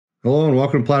Hello and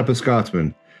welcome to Platypus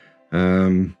Scotsman.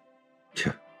 Hello.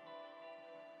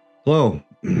 Hello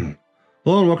and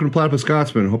welcome to Platypus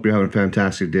Scotsman. Hope you're having a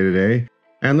fantastic day today.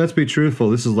 And let's be truthful,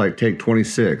 this is like take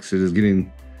 26. It is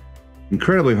getting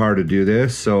incredibly hard to do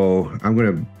this, so I'm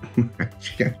going to... I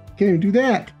can't even do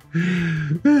that.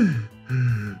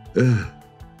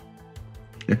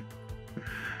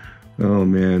 Oh,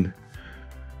 man.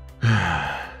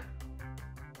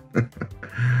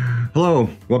 Hello,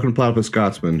 welcome to Platypus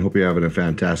Scotsman. Hope you're having a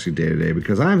fantastic day today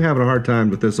because I'm having a hard time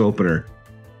with this opener.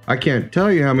 I can't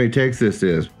tell you how many takes this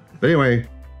is. But anyway,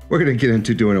 we're going to get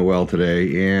into doing it well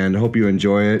today and hope you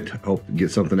enjoy it. Hope to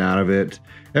get something out of it.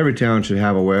 Every town should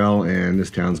have a well, and this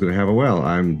town's going to have a well.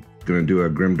 I'm going to do a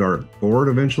Grimdark board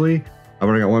eventually. I've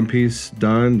already got one piece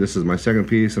done. This is my second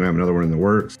piece, and I have another one in the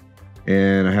works.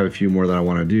 And I have a few more that I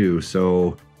want to do.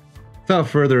 So without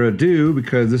further ado,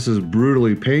 because this is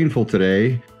brutally painful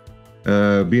today,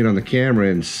 being on the camera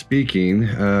and speaking,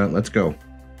 let's go.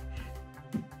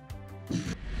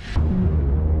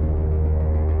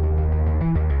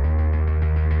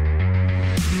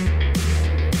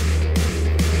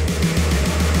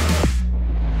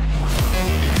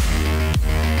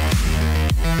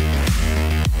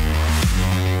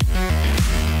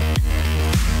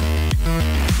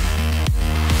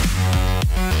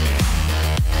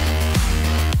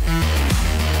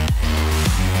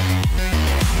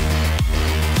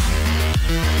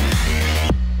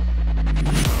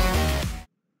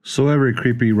 So every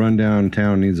creepy rundown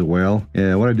town needs a well.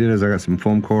 Yeah, what I did is I got some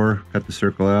foam core, cut the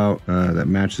circle out that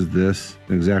matches this,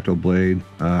 an X-Acto blade.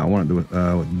 I want it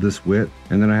with this width.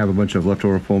 And then I have a bunch of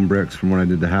leftover foam bricks from when I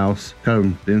did the house. Cut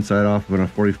them the inside off of a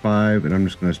 45, and I'm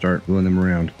just gonna start gluing them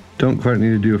around. Don't quite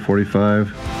need to do a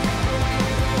 45.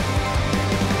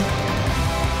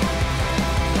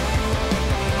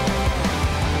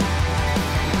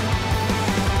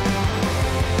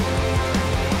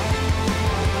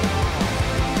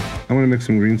 I'm gonna mix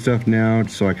some green stuff now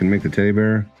so I can make the teddy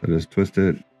bear. So just twist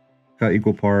it, cut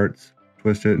equal parts,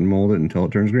 twist it and mold it until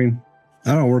it turns green.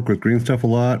 I don't work with green stuff a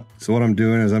lot. So what I'm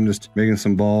doing is I'm just making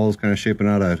some balls, kind of shaping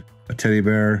out a teddy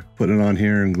bear, putting it on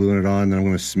here and gluing it on, then I'm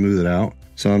gonna smooth it out.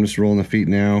 So I'm just rolling the feet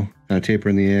now, kind of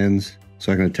tapering the ends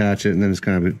so I can attach it, and then it's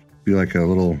kind of be like a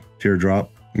little teardrop.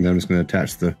 And then I'm just gonna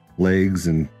attach the legs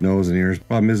and nose and ears.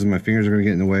 Problem is my fingers are gonna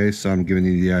get in the way, so I'm giving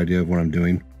you the idea of what I'm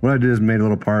doing. What I did is made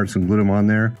little parts and glued them on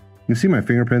there. You can see my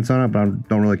fingerprints on it, but I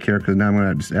don't really care because now I'm going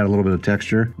to just add a little bit of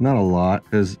texture. Not a lot,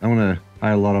 because I want to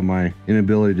hide a lot of my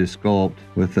inability to sculpt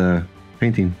with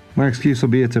painting. My excuse will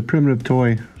be it's a primitive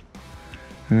toy.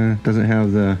 Doesn't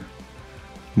have the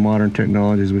modern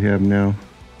technologies we have now.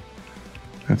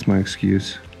 That's my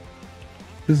excuse.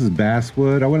 This is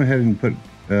basswood. I went ahead and put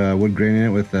wood grain in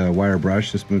it with a wire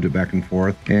brush, just moved it back and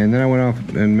forth. And then I went off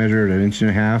and measured 1.5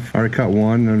 inches. I already cut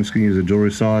one, and I'm just going to use a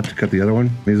jewelry saw to cut the other one.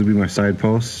 These will be my side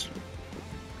posts.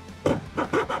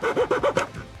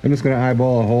 I'm just going to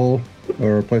eyeball a hole,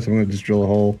 or a place I'm going to just drill a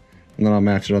hole, and then I'll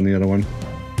match it on the other one.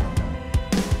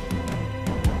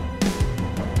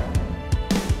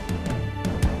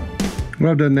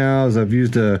 What I've done now is I've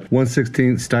used a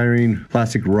 1/16 styrene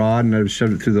plastic rod, and I've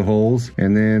shoved it through the holes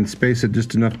and then space it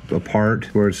just enough apart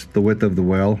where it's the width of the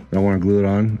well that I want to glue it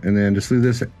on, and then just leave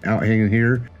this out hanging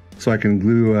here so I can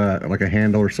glue like a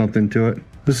handle or something to it.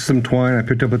 This is some twine I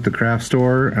picked up at the craft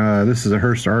store. This is a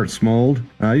Hearst Arts mold.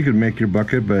 You could make your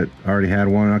bucket, but I already had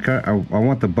one. I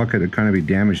want the bucket to kind of be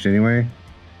damaged anyway,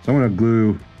 so I'm going to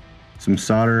glue some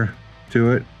solder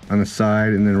to it on the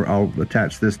side, and then I'll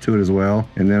attach this to it as well,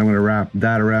 and then I'm going to wrap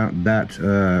that around that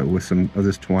with some of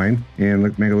this twine and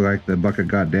make it look like the bucket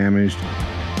got damaged.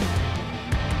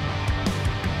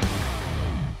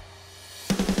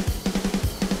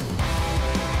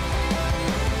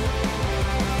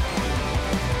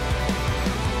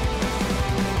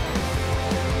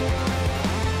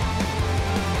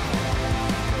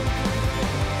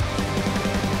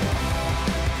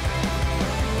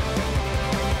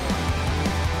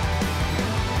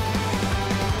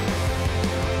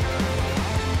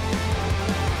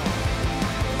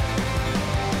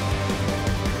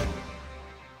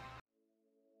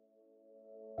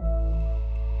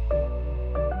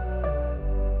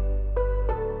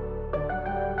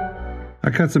 I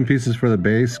cut some pieces for the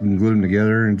base and glued them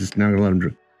together, and just now I'm gonna let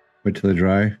them wait till they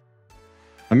dry.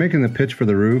 I'm making the pitch for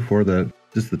the roof, or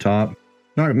just the top.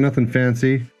 Nothing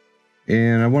fancy,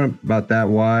 and I want it about that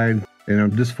wide, and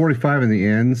I'm just 45 in the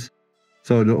ends,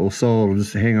 so it'll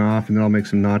just hang off, and then I'll make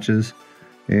some notches.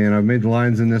 And I've made the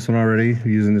lines in this one already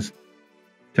using this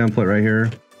template right here,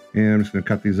 and I'm just gonna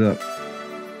cut these up.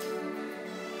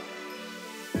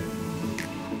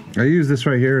 I use this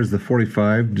right here as the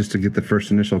 45 just to get the first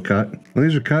initial cut. When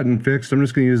these are cut and fixed, I'm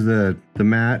just going to use the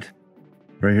mat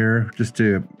right here just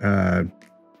to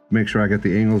make sure I get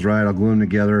the angles right. I'll glue them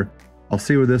together. I'll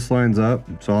see where this lines up,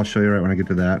 so I'll show you right when I get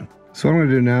to that. So what I'm going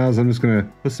to do now is I'm just going to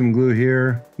put some glue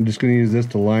here. I'm just going to use this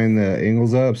to line the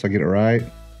angles up so I get it right.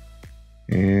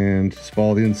 And just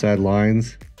follow the inside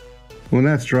lines. When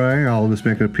that's dry, I'll just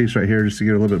make a piece right here just to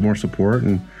get a little bit more support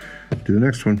and do the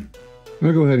next one. I'm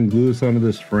going to go ahead and glue this onto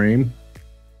this frame.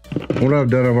 What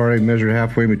I've done, I've already measured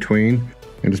halfway in between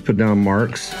and just put down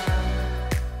marks.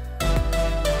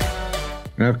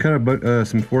 And I've cut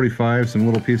some 45, some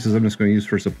little pieces I'm just going to use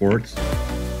for supports.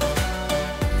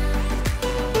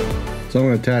 So I'm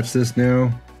going to attach this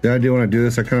now. The idea when I do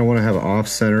this, I kind of want to have it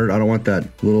off-centered. I don't want that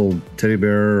little teddy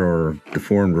bear or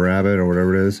deformed rabbit or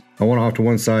whatever it is. I want it off to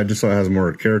one side just so it has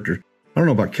more character. I don't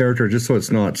know about character, just so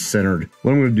it's not centered.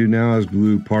 What I'm going to do now is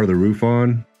glue part of the roof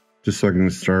on, just so I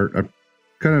can start.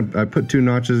 I put 2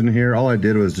 notches in here. All I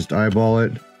did was just eyeball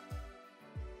it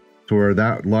to where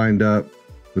that lined up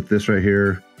with this right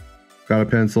here. Got a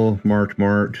pencil, marked,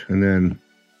 and then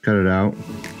cut it out.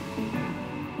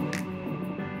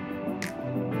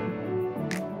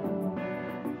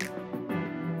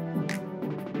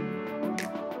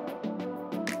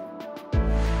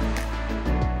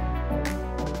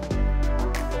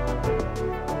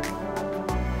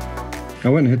 I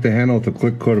went and hit the handle with a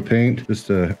quick coat of paint just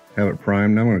to have it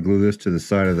primed. Now I'm going to glue this to the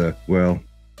side of the well.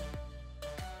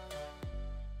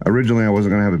 Originally I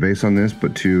wasn't going to have a base on this,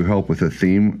 but to help with the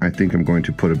theme, I think I'm going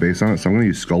to put a base on it. So I'm going to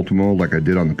use sculpt mold like I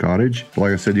did on the cottage. But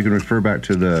like I said, you can refer back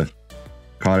to the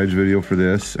cottage video for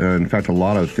this. In fact, a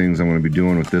lot of things I'm going to be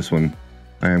doing with this one,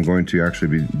 I am going to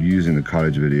actually be using the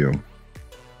cottage video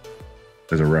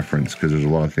as a reference, because there's a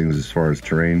lot of things as far as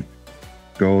terrain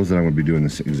goes that I'm going to be doing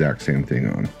this exact same thing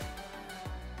on.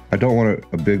 I don't want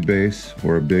a big base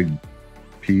or a big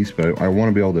piece, but I want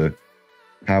to be able to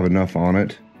have enough on it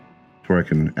to where I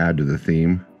can add to the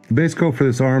theme. The base coat for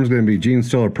this arm is going to be Gene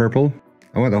Stiller purple.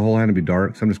 I want the whole hand to be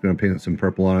dark, so I'm just going to paint some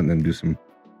purple on it and then do some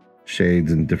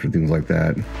shades and different things like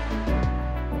that.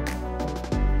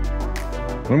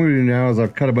 What I'm going to do now is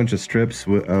I've cut a bunch of strips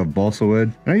of balsa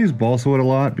wood. And I use balsa wood a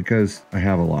lot because I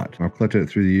have a lot. I've collected it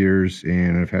through the years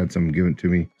and I've had some given to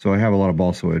me. So I have a lot of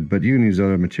balsa wood, but you can use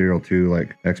other material too,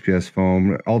 like XPS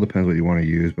foam. It all depends what you want to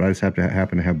use, but I just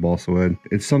happen to have balsa wood.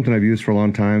 It's something I've used for a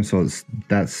long time, so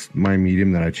that's my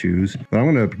medium that I choose. But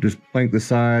I'm going to just plank the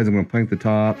sides, I'm going to plank the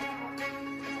top.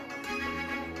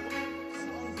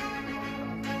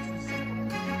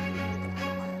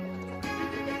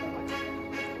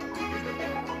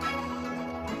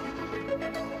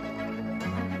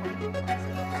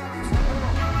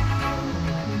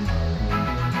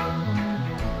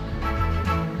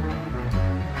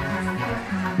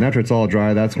 And after it's all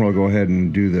dry, that's when I'll go ahead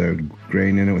and do the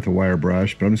grain in it with a wire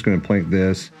brush. But I'm just going to plank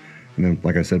this, and then,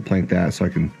 like I said, plank that so I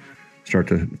can start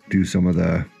to do some of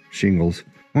the shingles.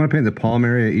 I want to paint the palm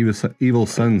area Evil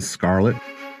Sun Scarlet.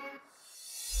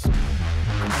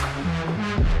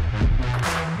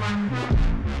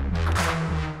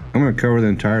 I'm going to cover the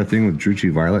entire thing with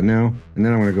Druchii Violet now, and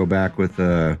then I'm going to go back with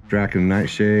Draken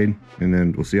Nightshade, and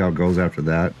then we'll see how it goes after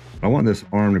that. I want this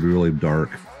arm to be really dark.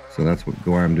 So that's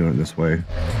why I'm doing it this way.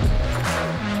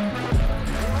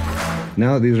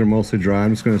 Now that these are mostly dry,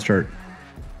 I'm just going to start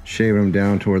shaving them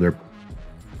down to where they're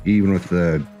even with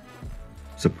the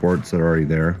supports that are already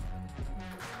there.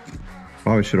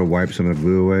 Probably should have wiped some of the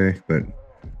glue away, but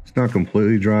it's not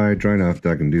completely dry enough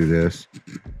that I can do this.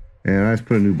 And I just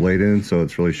put a new blade in, so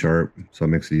it's really sharp, so it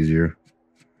makes it easier.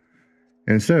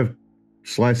 And instead of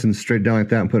slicing straight down like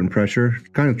that and putting pressure,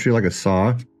 kind of treat it like a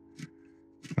saw.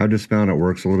 I just found it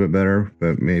works a little bit better,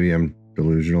 but maybe I'm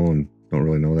delusional and don't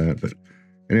really know that. But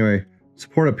anyway,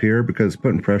 support up here because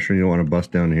putting pressure, you don't want to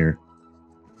bust down here.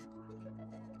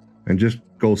 And just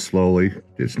go slowly.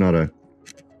 It's not I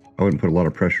wouldn't put a lot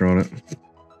of pressure on it.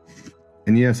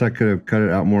 And yes, I could have cut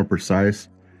it out more precise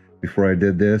before I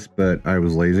did this, but I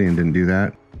was lazy and didn't do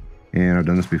that. And I've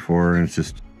done this before, and it's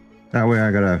just, that way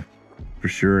I got a for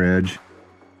sure edge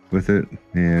with it,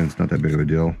 and it's not that big of a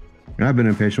deal. And I've been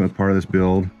impatient with part of this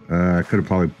build. I could have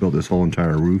probably built this whole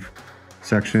entire roof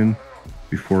section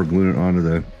before gluing it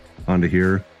onto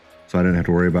here, so I didn't have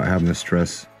to worry about having the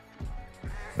stress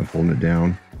of holding it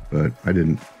down, but I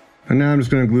didn't. And now I'm just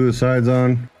going to glue the sides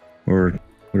on, or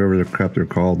whatever the crap they're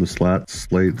called, the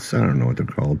slates, I don't know what they're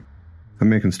called. I'm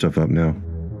making stuff up now.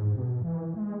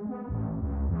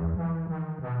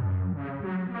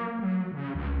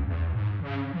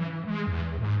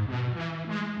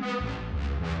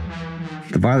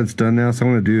 The violet's done now, so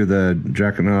I'm going to do the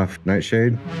Drakenhof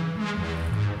Nightshade.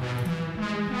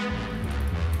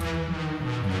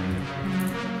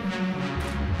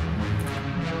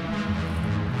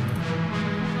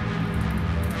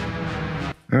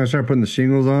 I'm gonna start putting the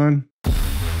shingles on.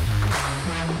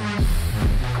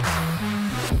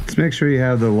 Just make sure you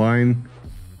have the line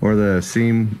or the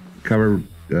seam cover.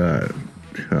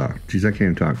 Geez, I can't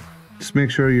even talk. Just make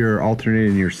sure you're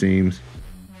alternating your seams.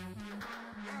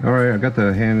 All right, I got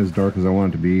the hand as dark as I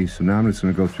want it to be, so now I'm just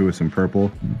gonna go through with some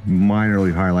purple,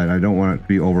 minorly highlight. I don't want it to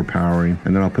be overpowering,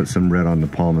 and then I'll put some red on the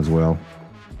palm as well.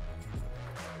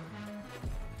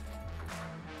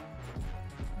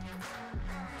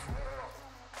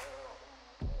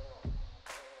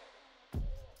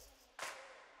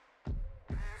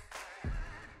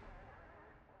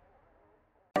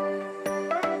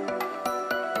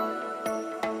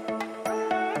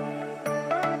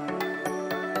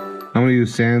 I'm gonna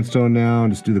use sandstone now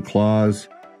and just do the claws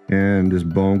and this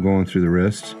bone going through the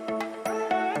wrist.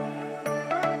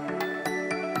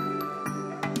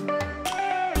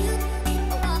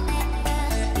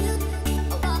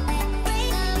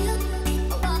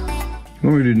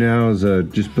 What we're gonna do now is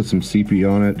just put some CP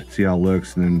on it, see how it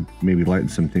looks, and then maybe lighten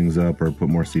some things up or put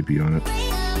more CP on it.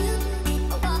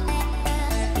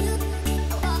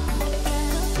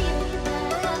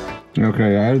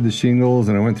 Okay, I added the shingles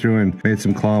and I went through and made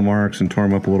some claw marks and tore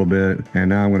them up a little bit. And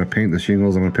now I'm going to paint the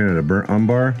shingles. I'm going to paint it a burnt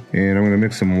umber, and I'm going to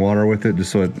mix some water with it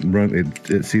just so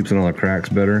it seeps in all the cracks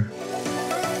better.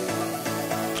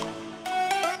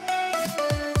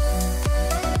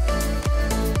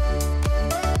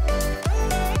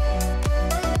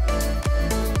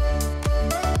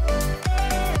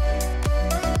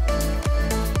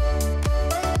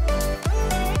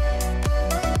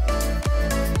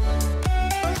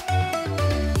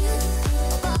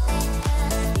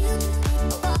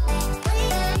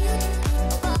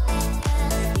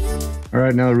 All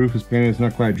right, now the roof is painted. It's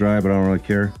not quite dry, but I don't really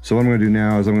care. So what I'm gonna do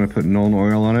now is I'm gonna put Nuln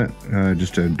Oil on it,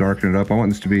 just to darken it up. I want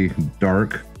this to be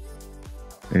dark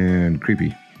and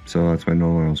creepy. So that's why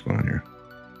Nuln Oil is going on here.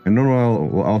 And Nuln Oil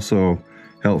will also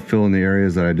help fill in the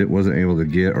areas that I wasn't able to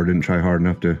get or didn't try hard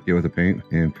enough to get with the paint,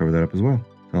 and cover that up as well.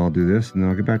 So I'll do this and then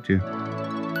I'll get back to you.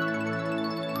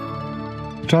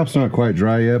 The top's not quite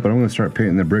dry yet, but I'm gonna start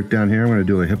painting the brick down here. I'm gonna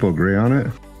do a hippo gray on it.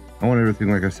 I want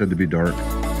everything, like I said, to be dark.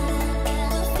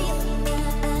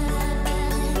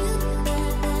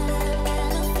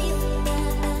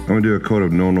 I'm gonna do a coat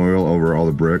of Nuln Oil over all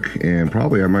the brick, and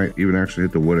probably I might even actually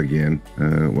hit the wood again.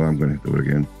 Well, I'm gonna hit the wood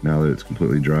again now that it's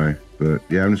completely dry. But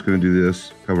yeah, I'm just gonna do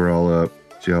this, cover it all up,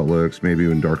 see how it looks, maybe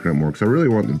even darken it more, because I really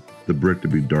want the brick to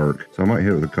be dark. So I might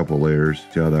hit it with a couple of layers,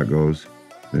 see how that goes.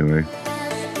 Anyway.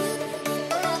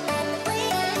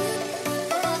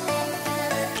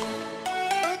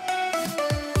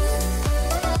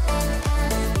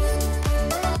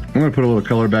 I'm going to put a little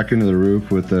color back into the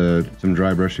roof with some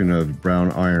dry brushing of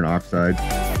brown iron oxide.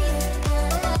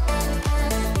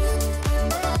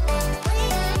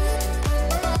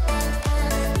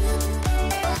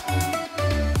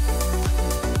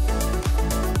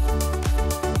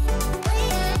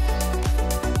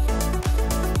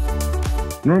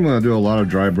 Normally I'll do a lot of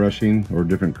dry brushing or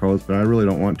different coats, but I really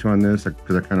don't want to on this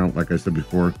because I kind of, like I said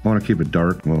before, I want to keep it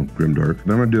dark, well, grimdark.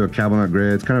 But I'm going to do a cabinet gray.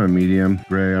 It's kind of a medium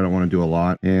gray. I don't want to do a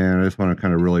lot, and I just want to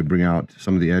kind of really bring out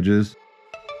some of the edges.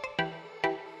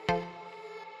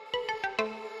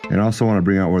 And I also want to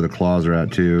bring out where the claws are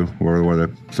at too, where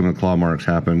some of the claw marks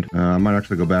happened. I might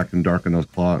actually go back and darken those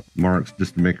claw marks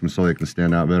just to make them so they can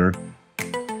stand out better.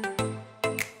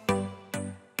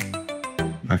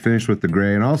 I finished with the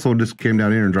gray, and also just came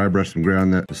down here and dry brushed some gray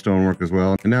on the stonework as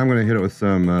well. And now I'm going to hit it with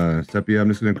some sepia. I'm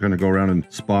just going to kind of go around and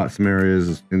spot some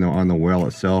areas, on the well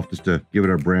itself, just to give it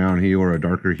a brown hue or a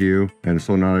darker hue, and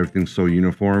so not everything's so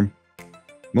uniform.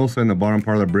 Mostly in the bottom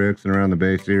part of the bricks and around the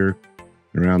base here,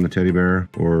 around the teddy bear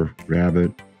or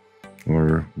rabbit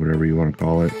or whatever you want to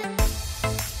call it.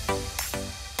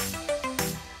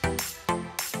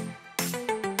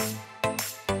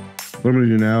 What I'm going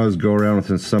to do now is go around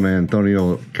with some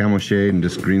Anthonio Camo Shade and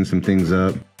just green some things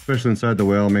up, especially inside the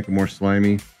well, make it more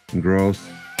slimy and gross.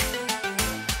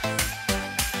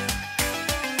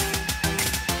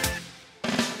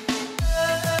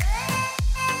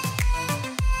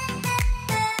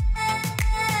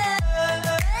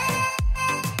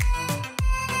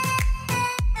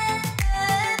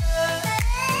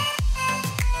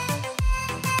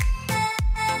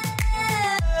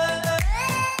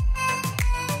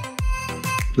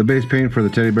 The base paint for the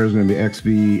teddy bear is going to be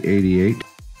XV88.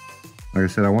 Like I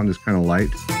said, I want this kind of light.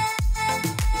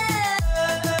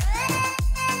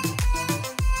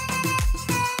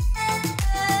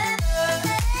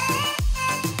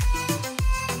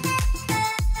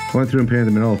 I went through and painted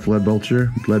the middle of Lead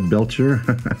Belcher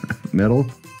metal.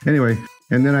 Anyway,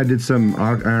 And then I did some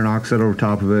iron oxide over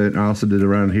top of it. I also did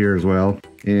around here as well.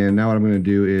 And now what I'm going to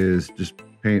do is just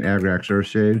paint Agrax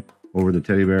Earthshade over the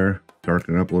teddy bear.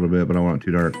 Darken it up a little bit, but I don't want it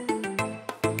too dark.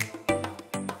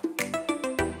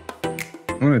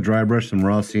 I'm going to dry brush some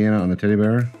raw sienna on the teddy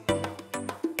bear.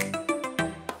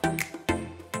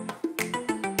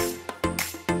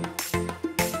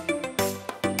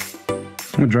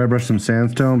 I'm going to dry brush some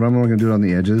sandstone, but I'm only going to do it on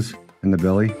the edges and the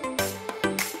belly.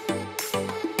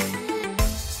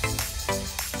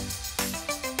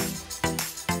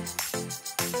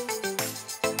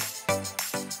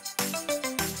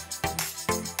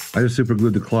 I just super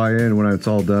glued the claw in. When it's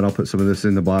all done, I'll put some of this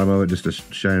in the bottom of it just to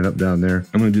shine it up down there.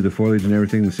 I'm going to do the foliage and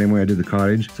everything the same way I did the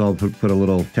cottage. So I'll put a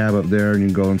little tab up there and you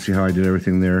can go and see how I did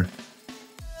everything there.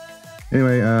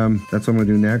 Anyway, that's what I'm going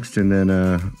to do next, and then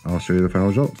I'll show you the final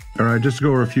results. All right, just to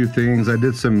go over a few things. I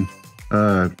did some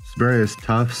various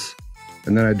tufts,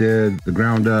 and then I did the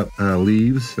ground up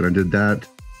leaves, and I did that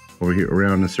over here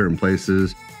around in certain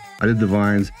places. I did the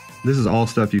vines. This is all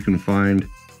stuff you can find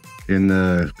in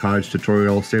the cottage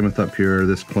tutorial. Same with up here,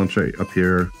 this clumps right up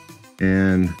here,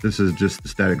 and this is just the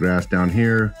static grass down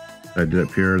here. I did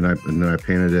up here, and then I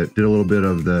painted it. Did a little bit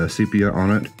of the sepia on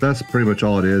it. That's pretty much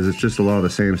all it is. It's just a lot of the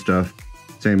same stuff,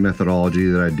 same methodology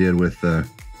that I did with the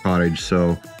cottage.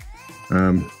 So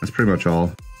that's pretty much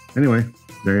all. Anyway,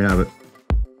 there you have it.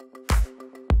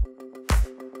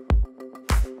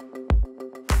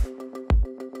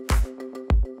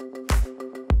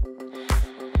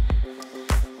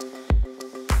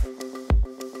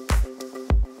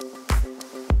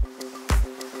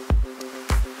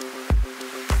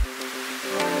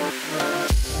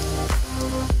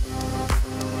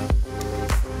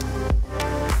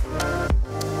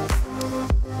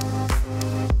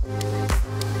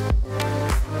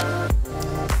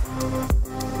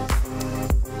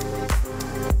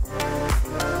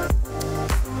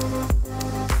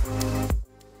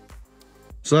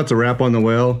 So that's a wrap on the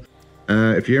well.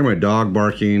 If you hear my dog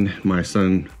barking, my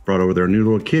son brought over their new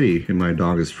little kitty, and my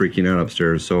dog is freaking out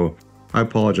upstairs. So I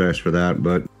apologize for that,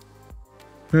 but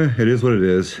it is what it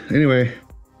is. Anyway,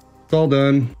 it's all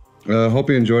done. Hope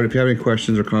you enjoyed. If you have any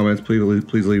questions or comments, please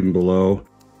leave them below.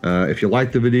 If you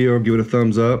liked the video, give it a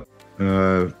thumbs up.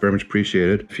 Very much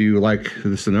appreciated. If you like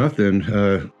this enough,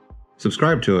 then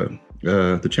subscribe to it.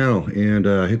 The channel, and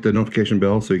hit the notification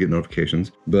bell so you get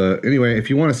notifications. But anyway,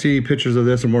 if you want to see pictures of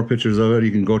this or more pictures of it,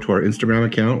 you can go to our Instagram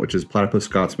account, which is Platypus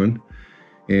Scotsman,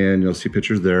 and you'll see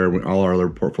pictures there, all our other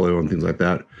portfolio and things like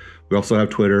that. We also have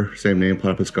Twitter, same name,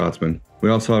 Platypus Scotsman. We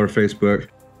also have our Facebook.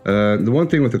 The one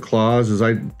thing with the claws is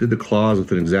I did the claws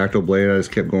with an X-Acto blade. I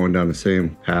just kept going down the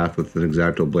same path with an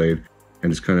X-Acto blade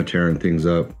and just kind of tearing things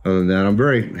up. Other than that, I'm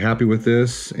very happy with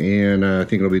this, and I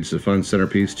think it'll be just a fun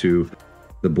centerpiece to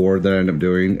the board that I end up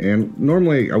doing. And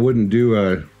normally I wouldn't do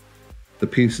the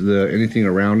piece of anything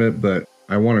around it, but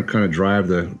I want to kind of drive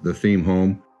the theme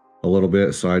home a little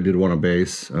bit, so I did want a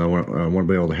base. I want to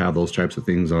be able to have those types of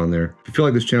things on there. If you feel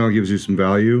like this channel gives you some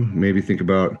value, maybe think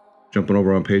about jumping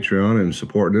over on Patreon and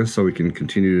supporting us so we can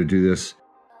continue to do this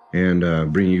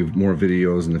and bring you more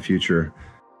videos in the future.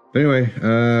 But anyway,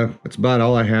 that's about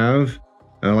all I have.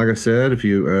 Like I said, if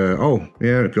you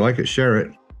if you like it, share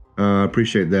it.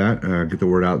 Appreciate that. Get the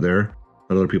word out there.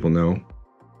 Let other people know.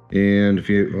 And if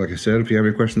you, like I said, if you have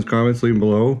any questions, comments, leave them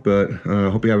below. But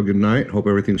hope you have a good night. Hope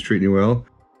everything's treating you well.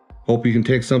 Hope you can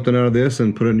take something out of this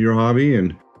and put it into your hobby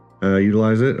and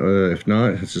utilize it. If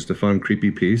not, it's just a fun,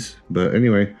 creepy piece. But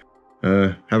anyway,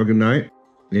 have a good night.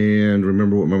 And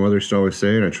remember what my mother used to always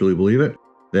say, and I truly believe it,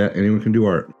 that anyone can do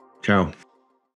art. Ciao.